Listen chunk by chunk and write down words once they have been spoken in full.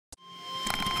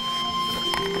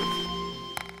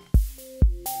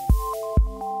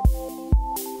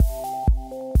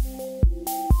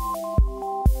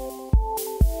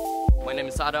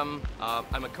Adam.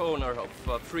 I'm a co-owner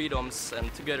of Freedoms,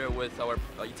 and together with our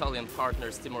Italian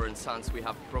partners Timor and Sons, we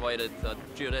have provided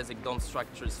geodesic dome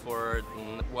structures for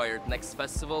Wired Next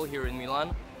Festival here in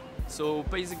Milan. So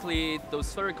basically, those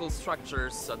spherical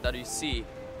structures that you see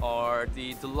are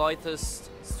the lightest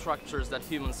structures that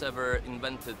humans ever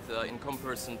invented in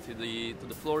comparison to the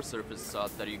floor surface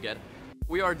that you get.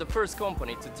 We are the first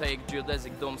company to take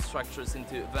geodesic dome structures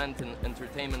into event and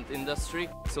entertainment industry.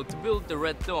 So to build the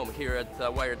Red Dome here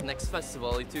at Wired Next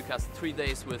Festival, it took us 3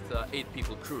 days with 8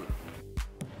 people crew.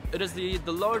 It is the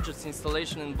largest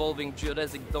installation involving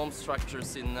geodesic dome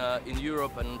structures in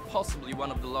Europe, and possibly one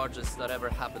of the largest that ever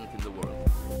happened in the world.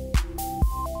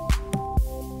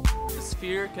 The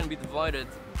sphere can be divided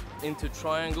into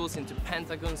triangles, into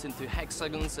pentagons, into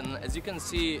hexagons, and as you can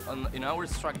see in our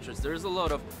structures, there's a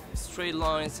lot of straight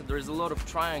lines, there's a lot of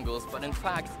triangles, but in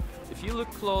fact, if you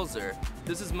look closer,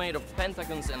 this is made of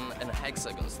pentagons and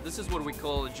hexagons. This is what we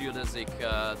call a geodesic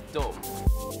dome.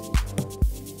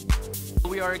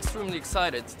 We are extremely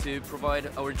excited to provide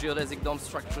our geodesic dome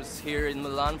structures here in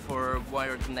Milan for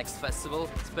Wired Next Festival.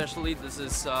 Especially this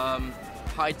is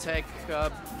high-tech,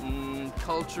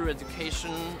 culture,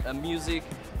 education, music.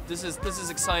 This is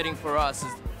exciting for us.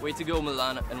 Way to go,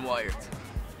 Milan and Wired.